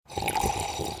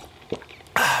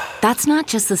That's not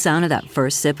just the sound of that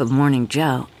first sip of Morning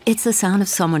Joe. It's the sound of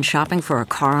someone shopping for a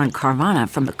car on Carvana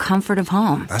from the comfort of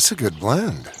home. That's a good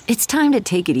blend. It's time to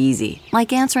take it easy,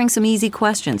 like answering some easy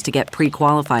questions to get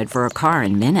pre-qualified for a car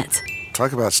in minutes.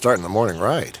 Talk about starting the morning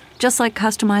right. Just like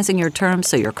customizing your terms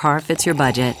so your car fits your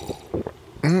budget.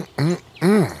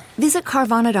 Visit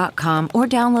Carvana.com or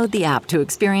download the app to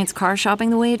experience car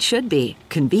shopping the way it should be.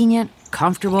 Convenient,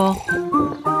 comfortable.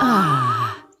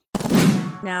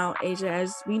 Now, Asia,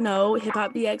 as we know, Hip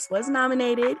Hop DX was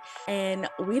nominated, and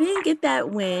we didn't get that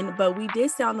win, but we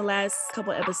did say on the last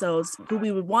couple episodes who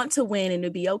we would want to win and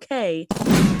it'd be okay.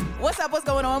 What's up? What's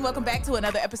going on? Welcome back to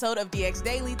another episode of DX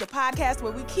Daily, the podcast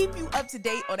where we keep you up to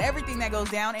date on everything that goes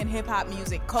down in hip-hop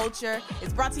music culture.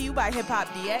 It's brought to you by Hip Hop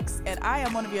DX, and I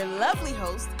am one of your lovely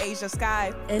hosts, Asia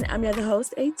Sky. And I'm your other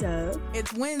host, A-Dub.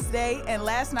 It's Wednesday, and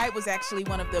last night was actually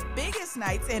one of the biggest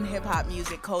nights in hip-hop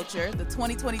music culture, the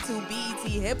 2022 BET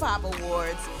Hip Hop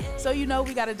Awards. So, you know,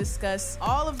 we got to discuss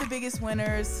all of the biggest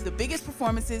winners, the biggest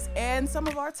performances, and some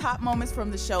of our top moments from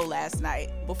the show last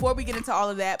night. Before we get into all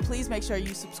of that, please make sure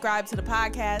you subscribe to the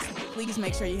podcast. Please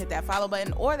make sure you hit that follow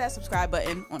button or that subscribe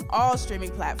button on all streaming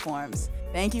platforms.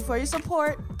 Thank you for your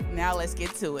support. Now let's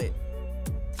get to it.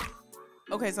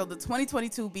 Okay, so the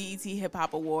 2022 BET Hip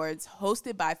Hop Awards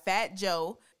hosted by Fat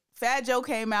Joe. Fat Joe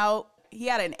came out. He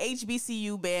had an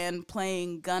HBCU band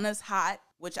playing Gunna's Hot,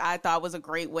 which I thought was a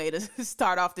great way to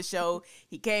start off the show.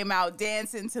 He came out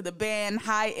dancing to the band,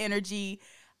 high energy.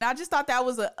 I just thought that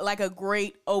was a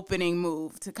great opening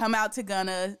move to come out to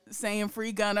Gunna saying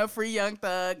free Gunna, free Young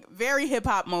Thug. Very hip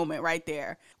hop moment right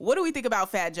there. What do we think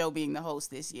about Fat Joe being the host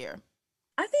this year?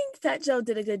 I think Fat Joe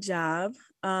did a good job.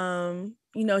 You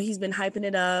know, he's been hyping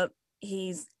it up.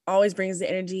 He's always brings the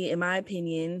energy, in my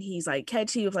opinion. He's like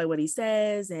catchy with like what he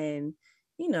says. And,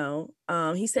 you know,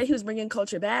 he said he was bringing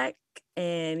culture back.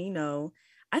 And, you know,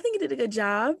 I think he did a good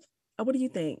job. What do you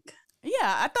think? Yeah,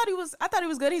 I thought he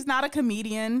was good. He's not a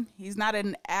comedian. He's not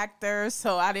an actor.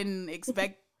 So I didn't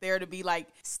expect there to be like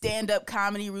stand-up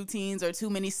comedy routines or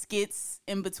too many skits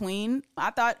in between.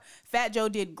 I thought Fat Joe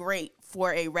did great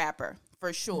for a rapper,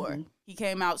 for sure. Mm-hmm. He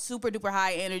came out super duper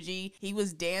high energy. He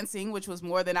was dancing, which was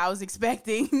more than I was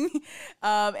expecting.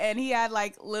 And he had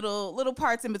like little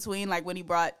parts in between, like when he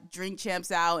brought Drink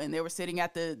Champs out and they were sitting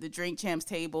at the Drink Champs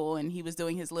table and he was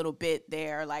doing his little bit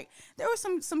there. Like there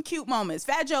were some cute moments.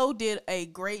 Fat Joe did a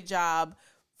great job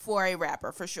for a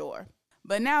rapper, for sure.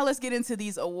 But now let's get into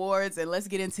these awards and let's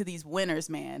get into these winners,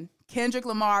 man. Kendrick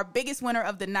Lamar, biggest winner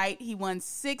of the night. He won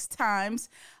 6 times.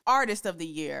 Artist of the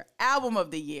Year, Album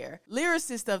of the Year,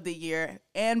 Lyricist of the Year,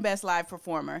 and Best Live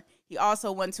Performer. He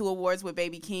also won 2 awards with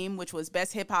Baby Keem, which was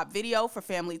Best Hip Hop Video for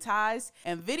Family Ties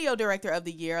and Video Director of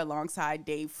the Year alongside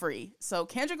Dave Free. So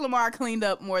Kendrick Lamar cleaned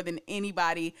up more than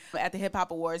anybody at the Hip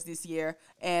Hop Awards this year.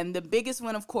 And the biggest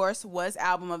one, of course, was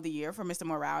Album of the Year for Mr.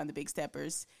 Morale and the Big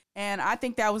Steppers. And I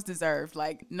think that was deserved.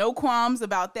 Like, no qualms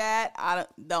about that.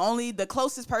 The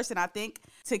closest person I think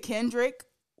to Kendrick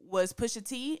was Pusha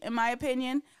T, in my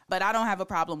opinion. But I don't have a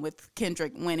problem with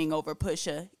Kendrick winning over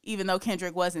Pusha, even though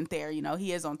Kendrick wasn't there. You know,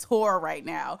 he is on tour right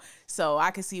now. So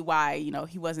I can see why, you know,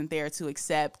 he wasn't there to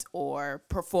accept or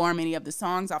perform any of the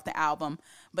songs off the album.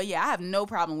 But yeah, I have no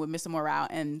problem with Mr. Morale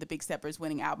and the Big Steppers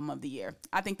winning Album of the Year.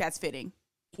 I think that's fitting.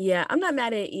 Yeah, I'm not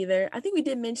mad at it either. I think we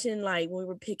did mention, like, when we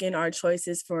were picking our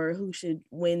choices for who should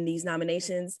win these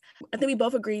nominations, I think we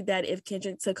both agreed that if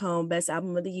Kendrick took home Best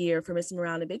Album of the Year for Mr.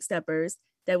 Morale and the Big Steppers,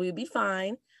 that we would be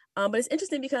fine. But it's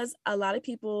interesting because a lot of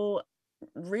people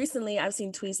recently, I've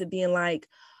seen tweets of being like,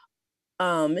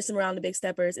 Mr. Morale and the Big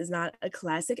Steppers is not a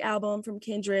classic album from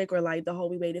Kendrick, or like the whole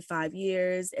we waited 5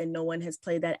 years and no one has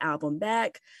played that album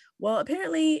back. Well,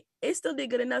 apparently it still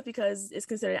did good enough because it's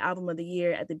considered Album of the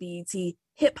Year at the BET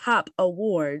Hip Hop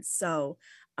Awards. So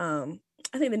I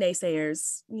think the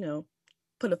naysayers, you know,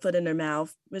 put a foot in their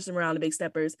mouth. Mr. Morale and the Big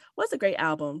Steppers was a great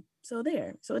album. So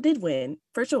it did win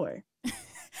for sure.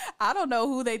 I don't know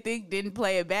who they think didn't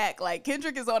play it back. Like,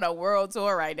 Kendrick is on a world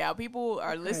tour right now. People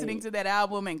are listening to that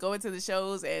album and going to the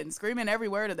shows and screaming every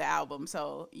word of the album.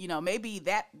 So, you know, maybe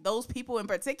those people in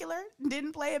particular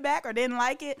didn't play it back or didn't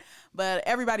like it, but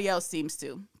everybody else seems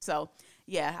to. So,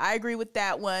 yeah, I agree with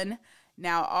that one.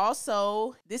 Now,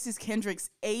 also, this is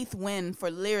Kendrick's 8th win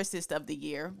for Lyricist of the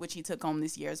Year, which he took home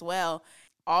this year as well.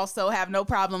 Also have no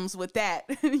problems with that.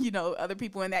 You know, other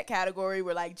people in that category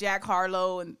were like Jack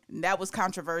Harlow, and that was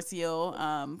controversial.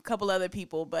 A couple other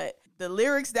people, but the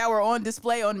lyrics that were on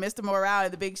display on Mr. Morale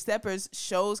and the Big Steppers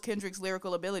shows Kendrick's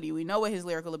lyrical ability. We know what his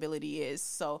lyrical ability is,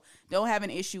 so don't have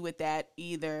an issue with that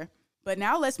either. But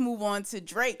now let's move on to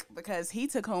Drake, because he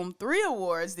took home 3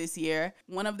 awards this year.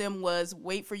 One of them was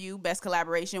Wait For You, Best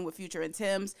Collaboration with Future and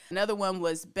Tim's. Another one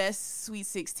was Best Sweet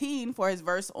 16 for his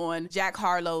verse on Jack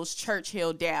Harlow's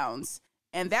Churchill Downs.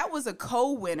 And that was a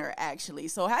co-winner, actually.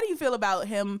 So how do you feel about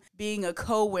him being a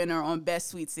co-winner on Best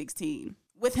Sweet 16?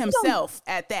 With himself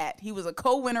at that. He was a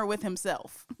co-winner with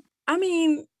himself. I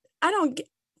mean, I don't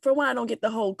get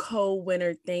the whole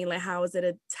co-winner thing. Like, how is it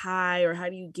a tie, or how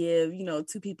do you give, 2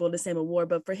 people the same award?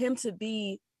 But for him to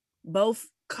be both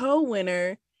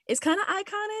co-winner, it's kind of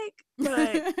iconic.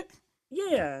 But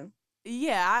yeah.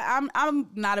 Yeah, I'm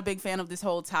not a big fan of this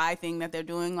whole tie thing that they're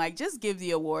doing. Like, just give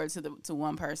the award to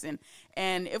one person.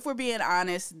 And if we're being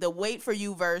honest, the Wait For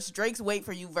You verse, Drake's Wait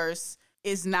For You verse,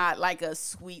 is not like a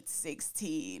Sweet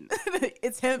 16.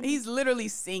 It's him. He's literally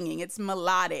singing. It's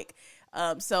melodic.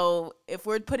 So if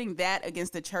we're putting that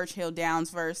against the Churchill Downs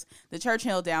verse, the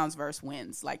Churchill Downs verse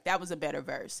wins. Like, that was a better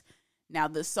verse. Now,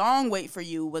 the song Wait For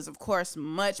You was, of course,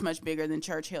 much, much bigger than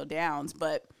Churchill Downs,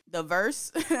 but the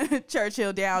verse,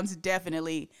 Churchill Downs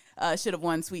definitely should have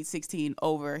won Sweet 16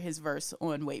 over his verse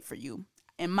on Wait For You,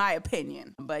 in my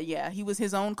opinion. But yeah, he was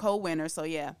his own co-winner. So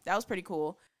yeah, that was pretty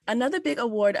cool. Another big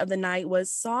award of the night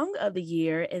was Song of the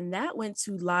Year, and that went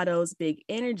to Latto's Big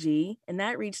Energy, and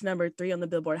that reached number 3 on the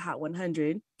Billboard Hot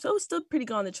 100. So it was still pretty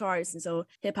good on the charts, and so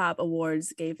Hip Hop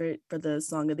Awards gave it for the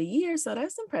Song of the Year, so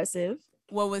that's impressive.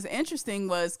 What was interesting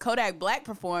was Kodak Black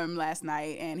performed last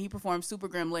night, and he performed Super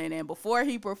Gremlin, and before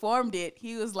he performed it,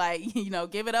 he was like,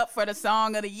 give it up for the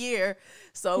Song of the Year.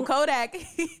 So Kodak,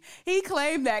 he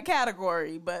claimed that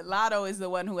category, but Latto is the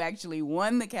one who actually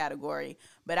won the category.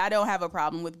 But I don't have a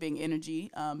problem with Big Energy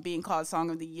being called Song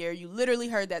of the Year. You literally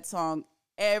heard that song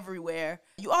everywhere.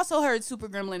 You also heard Super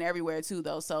Gremlin everywhere too,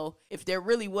 though. So if there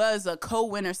really was a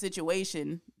co-winner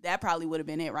situation, that probably would have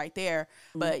been it right there.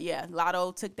 But yeah,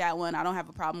 Latto took that one. I don't have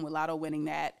a problem with Latto winning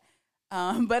that.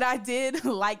 But I did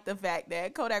like the fact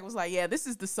that Kodak was like, yeah, this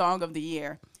is the Song of the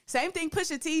Year. Same thing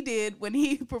Pusha T did when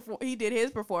he did his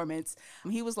performance.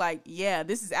 He was like, yeah,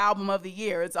 this is Album of the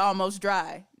Year. It's almost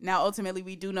dry. Now, ultimately,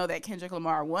 we do know that Kendrick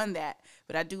Lamar won that.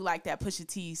 But I do like that Pusha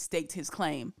T staked his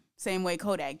claim. Same way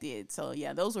Kodak did. So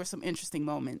yeah, those were some interesting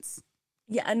moments.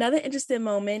 Yeah, another interesting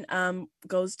moment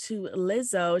goes to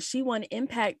Lizzo. She won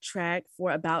Impact Track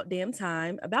for About Damn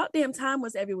Time. About Damn Time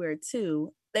was everywhere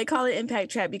too. They call it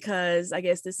Impact Track because I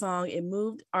guess this song, it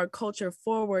moved our culture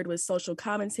forward with social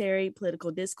commentary,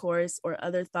 political discourse, or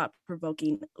other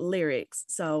thought-provoking lyrics.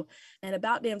 So, and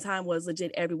About Damn Time was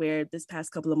legit everywhere this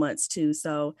past couple of months too.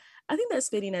 So I think that's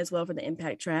fitting as well for the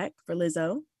Impact Track for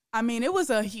Lizzo. I mean, it was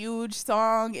a huge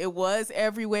song. It was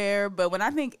everywhere. But when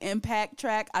I think Impact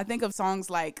Track, I think of songs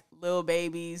like Lil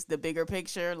Baby's The Bigger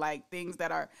Picture, like things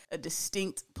that are a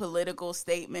distinct political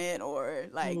statement, or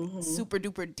like super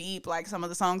duper deep, like some of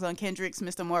the songs on Kendrick's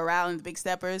Mr. Morale and the Big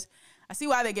Steppers. I see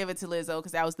why they give it to Lizzo,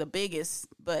 because that was the biggest,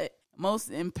 but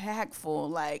most impactful.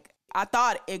 Like, I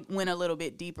thought it went a little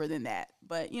bit deeper than that.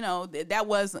 But, that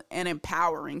was an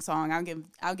empowering song.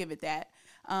 I'll give it that.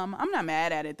 I'm not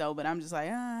mad at it though, but I'm just like,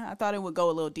 I thought it would go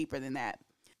a little deeper than that.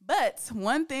 But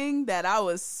one thing that I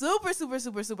was super, super,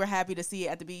 super, super happy to see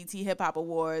at the BET Hip Hop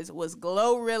Awards was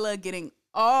Glorilla getting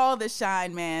all the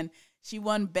shine, man. She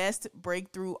won Best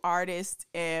Breakthrough Artist.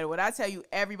 And when I tell you,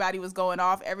 everybody was going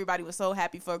off. Everybody was so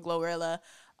happy for Glorilla.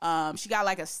 She got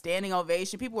like a standing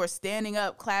ovation. People were standing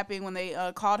up, clapping when they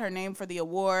called her name for the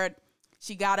award.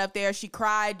 She got up there. She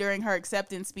cried during her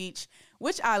acceptance speech,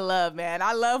 which I love, man.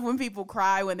 I love when people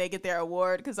cry when they get their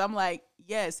award, because I'm like,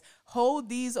 yes, hold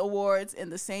these awards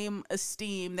in the same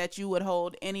esteem that you would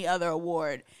hold any other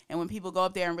award. And when people go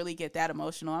up there and really get that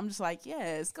emotional, I'm just like,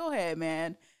 yes, go ahead,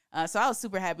 man. So I was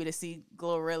super happy to see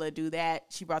Glorilla do that.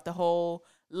 She brought the whole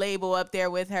label up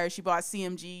there with her. She brought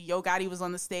CMG. Yo Gotti was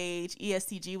on the stage.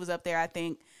 ESTG was up there, I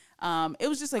think. It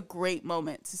was just a great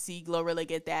moment to see Glorilla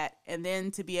get that. And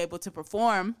then to be able to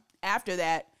perform after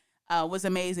that was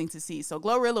amazing to see. So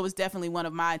Glorilla was definitely one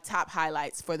of my top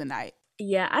highlights for the night.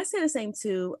 Yeah, I say the same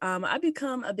too. I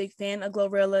become a big fan of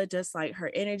Glorilla, just like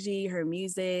her energy, her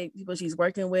music, people she's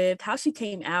working with, how she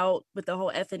came out with the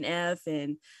whole F&F,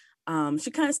 and she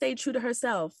kind of stayed true to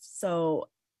herself. So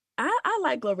I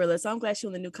like Glorilla. So I'm glad she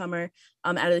was the newcomer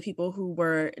out of the people who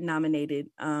were nominated.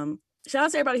 Shout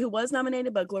out to everybody who was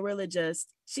nominated, but Glorilla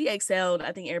she excelled.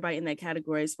 I think everybody in that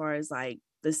category, as far as like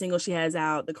the single she has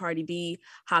out, the Cardi B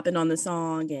hopping on the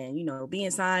song, and, being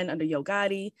signed under Yo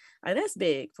Gotti. That's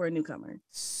big for a newcomer.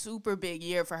 Super big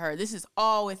year for her. This is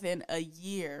all within a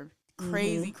year.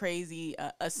 crazy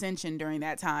ascension during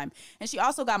that time. And she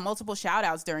also got multiple shout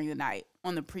outs during the night.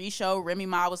 On the pre-show, Remy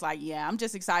Ma was like, yeah, I'm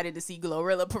just excited to see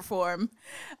Glorilla perform.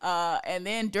 And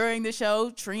then during the show,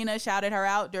 Trina shouted her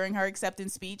out during her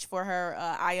acceptance speech for her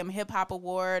I Am Hip Hop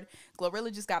Award.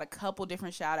 Glorilla just got a couple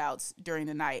different shout outs during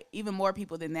the night. Even more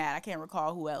people than that. I can't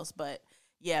recall who else, but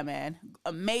yeah, man,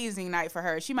 amazing night for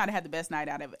her. She might have had the best night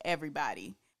out of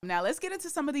everybody. Now, let's get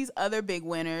into some of these other big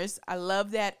winners. I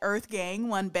love that Earth Gang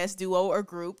won Best Duo or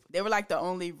Group. They were like the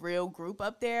only real group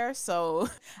up there. So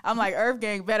I'm like, Earth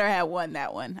Gang better have won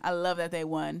that one. I love that they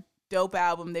won. Dope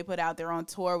album they put out. They're on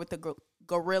tour with the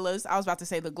Gorillas. I was about to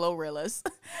say the Glorrillas.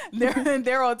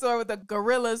 They're on tour with the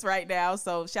Gorillas right now.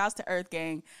 So shouts to Earth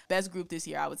Gang. Best group this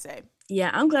year, I would say. Yeah,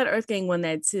 I'm glad Earth Gang won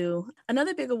that too.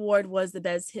 Another big award was the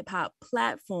Best Hip Hop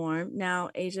Platform. Now,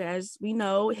 Asia, as we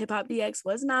know, Hip Hop DX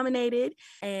was nominated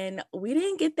and we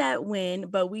didn't get that win,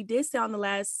 but we did say on the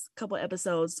last couple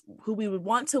episodes who we would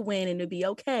want to win and it'd be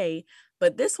okay.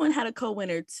 But this one had a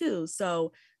co-winner too.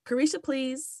 So Caresha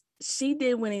Please, she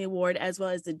did win an award as well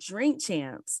as the Drink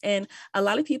Champs. And a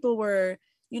lot of people were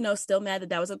still mad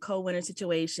that was a co-winner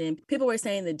situation. People were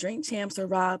saying the Drink Champs are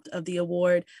robbed of the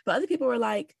award, but other people were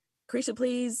like, Caresha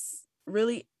Please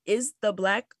really is the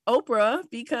Black Oprah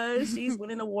because she's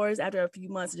winning awards after a few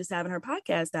months of just having her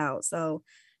podcast out. So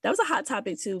that was a hot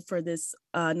topic too for this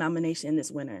nomination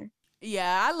this winter.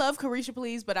 Yeah, I love Caresha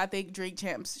Please, but I think Drink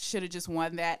Champs should have just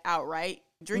won that outright.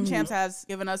 Drink Champs has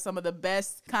given us some of the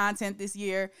best content this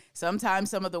year, sometimes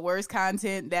some of the worst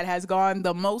content that has gone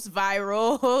the most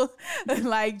viral.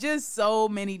 Like just so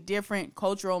many different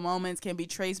cultural moments can be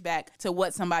traced back to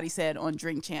what somebody said on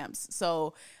Drink Champs.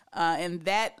 So in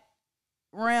that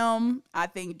realm, I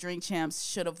think Drink Champs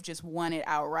should have just won it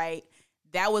outright.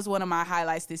 That was one of my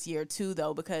highlights this year too,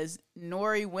 though, because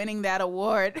Nori winning that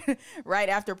award right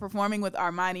after performing with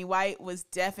Armani White was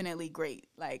definitely great.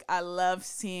 Like, I love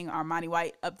seeing Armani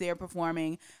White up there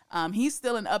performing. He's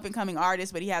still an up-and-coming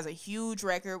artist, but he has a huge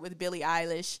record with Billie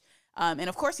Eilish. And,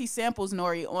 of course, he samples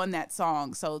Nori on that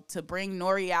song. So to bring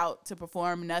Nori out to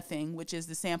perform Nothing, which is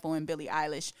the sample in Billie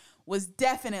Eilish, was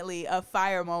definitely a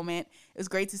fire moment. It was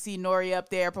great to see Nori up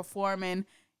there performing.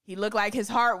 He looked like his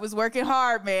heart was working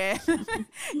hard, man.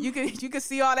 You could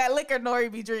see all that liquor Nori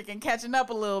be drinking, catching up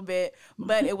a little bit,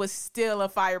 but it was still a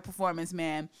fire performance,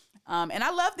 man. And I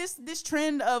love this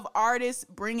trend of artists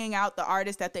bringing out the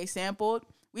artists that they sampled.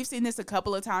 We've seen this a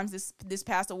couple of times this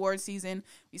past award season.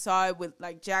 We saw it with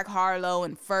like Jack Harlow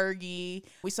and Fergie.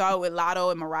 We saw it with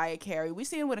Lotto and Mariah Carey. We've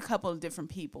seen it with a couple of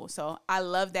different people. So I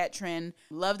love that trend.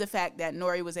 Love the fact that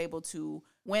Nori was able to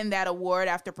win that award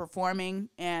after performing.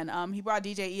 And he brought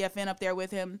DJ EFN up there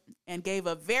with him and gave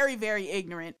a very, very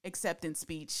ignorant acceptance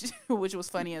speech, which was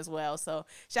funny as well. So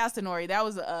shouts to Nori. That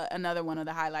was another one of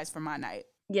the highlights for my night.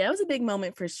 Yeah, it was a big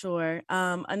moment for sure.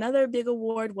 Another big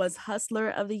award was Hustler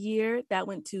of the Year. That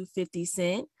went to 50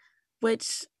 Cent,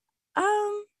 which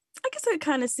I guess I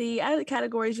kind of see. Out of the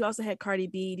categories, you also had Cardi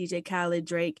B, DJ Khaled,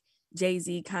 Drake,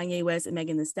 Jay-Z, Kanye West, and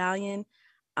Megan Thee Stallion.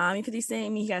 50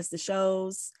 Cent, he has the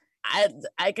shows.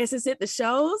 I guess it's the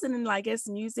shows and then I guess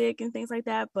music and things like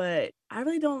that. But I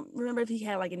really don't remember if he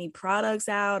had like any products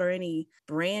out or any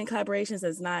brand collaborations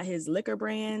that's not his liquor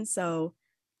brand. So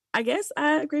I guess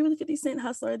I agree with the 50 Cent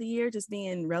Hustler of the Year just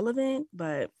being relevant,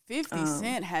 but 50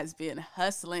 Cent has been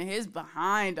hustling his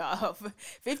behind off.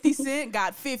 50 Cent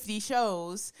got 50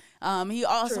 shows. He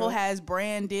also has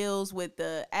brand deals with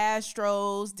the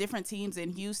Astros, different teams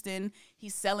in Houston.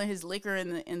 He's selling his liquor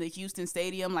in the Houston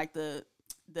stadium, like the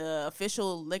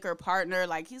official liquor partner.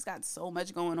 Like, he's got so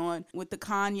much going on with the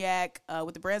cognac,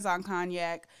 with the brands on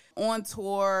cognac, on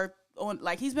tour.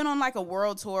 He's been on like a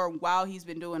world tour while he's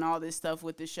been doing all this stuff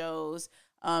with the shows.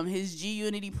 His G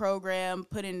Unity program,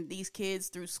 putting these kids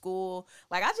through school.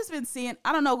 Like, I've just been seeing,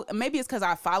 I don't know, maybe it's because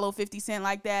I follow 50 Cent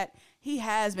like that. He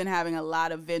has been having a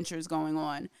lot of ventures going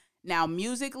on. Now,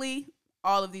 musically,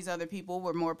 all of these other people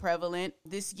were more prevalent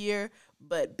this year,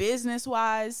 but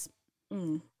business-wise,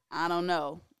 I don't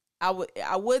know.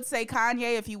 I would say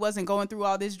Kanye if he wasn't going through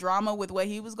all this drama with what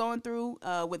he was going through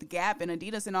with Gap and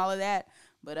Adidas and all of that.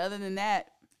 But other than that,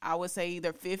 I would say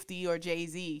either 50 or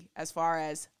Jay-Z as far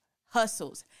as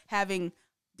hustles, having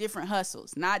different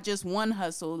hustles, not just one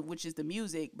hustle, which is the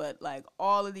music, but like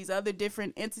all of these other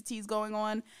different entities going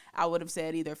on. I would have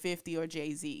said either 50 or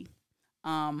Jay-Z.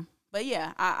 But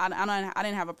yeah, I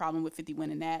didn't have a problem with 50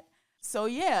 winning that. So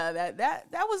yeah, that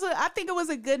was I think it was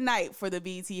a good night for the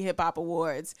BET Hip Hop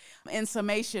Awards. In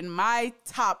summation, my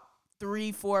top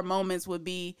 3-4 moments would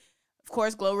be, of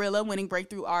course, Glorilla winning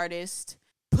Breakthrough Artist,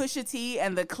 Pusha T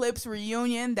and the Clips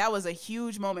reunion. That was a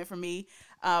huge moment for me.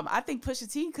 I think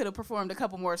Pusha T could have performed a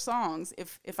couple more songs.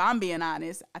 If I'm being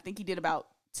honest, I think he did about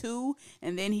 2,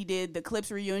 and then he did the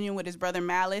Clips reunion with his brother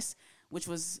Malice, which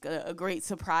was a great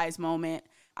surprise moment.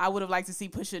 I would have liked to see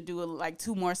Pusha do like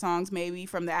 2 more songs maybe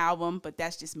from the album, but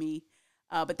that's just me.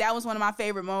 But that was one of my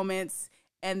favorite moments.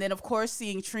 And then, of course,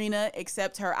 seeing Trina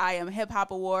accept her I Am Hip Hop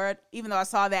award, even though I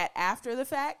saw that after the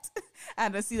fact. I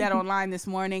had to see that online this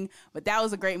morning. But that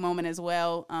was a great moment as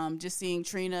well. Just seeing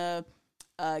Trina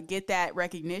get that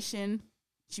recognition.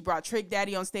 She brought Trick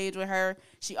Daddy on stage with her.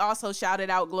 She also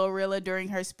shouted out Glorilla during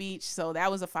her speech. So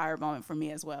that was a fire moment for me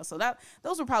as well. So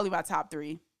those were probably my top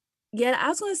 3. Yeah, I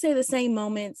was going to say the same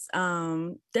moments.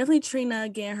 Definitely Trina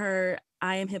getting her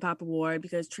I Am Hip Hop award,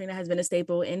 because Trina has been a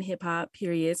staple in hip hop,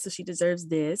 period. So she deserves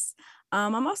this.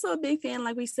 I'm also a big fan,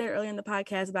 like we said earlier in the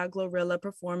podcast, about Glorilla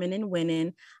performing and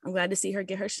winning. I'm glad to see her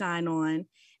get her shine on.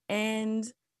 And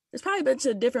there's probably a bunch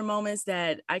of different moments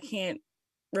that I can't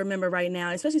remember right now,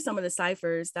 especially some of the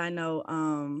ciphers that I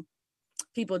know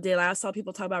people did. I saw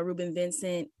people talk about Ruben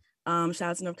Vincent. Shout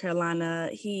out to North Carolina.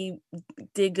 He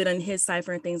did good on his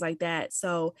cipher and things like that.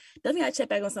 So definitely I check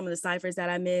back on some of the ciphers that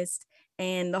I missed.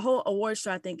 And the whole award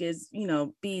show, I think, is,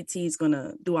 BET is going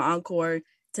to do an encore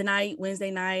tonight,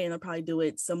 Wednesday night, and they'll probably do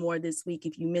it some more this week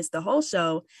if you missed the whole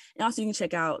show. And also you can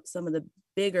check out some of the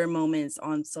bigger moments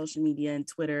on social media and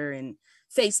Twitter and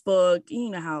Facebook. You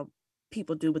know how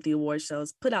people do with the award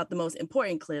shows, put out the most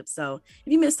important clips. So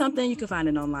if you missed something, you can find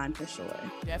it online for sure.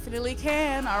 Definitely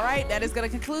can. All right, that is going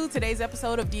to conclude today's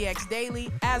episode of DX Daily.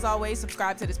 As always,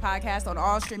 subscribe to this podcast on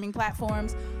all streaming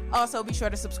platforms. Also, be sure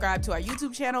to subscribe to our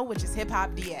YouTube channel, which is Hip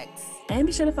Hop DX. And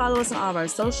be sure to follow us on all of our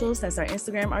socials. That's our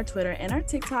Instagram, our Twitter, and our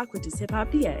TikTok, which is Hip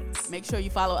Hop DX. Make sure you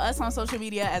follow us on social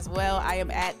media as well. I am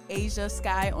at Asia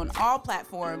Sky on all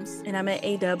platforms. And I'm at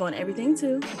A-Dub on everything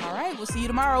too. All right, we'll see you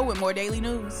tomorrow with more daily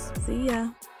news. See ya.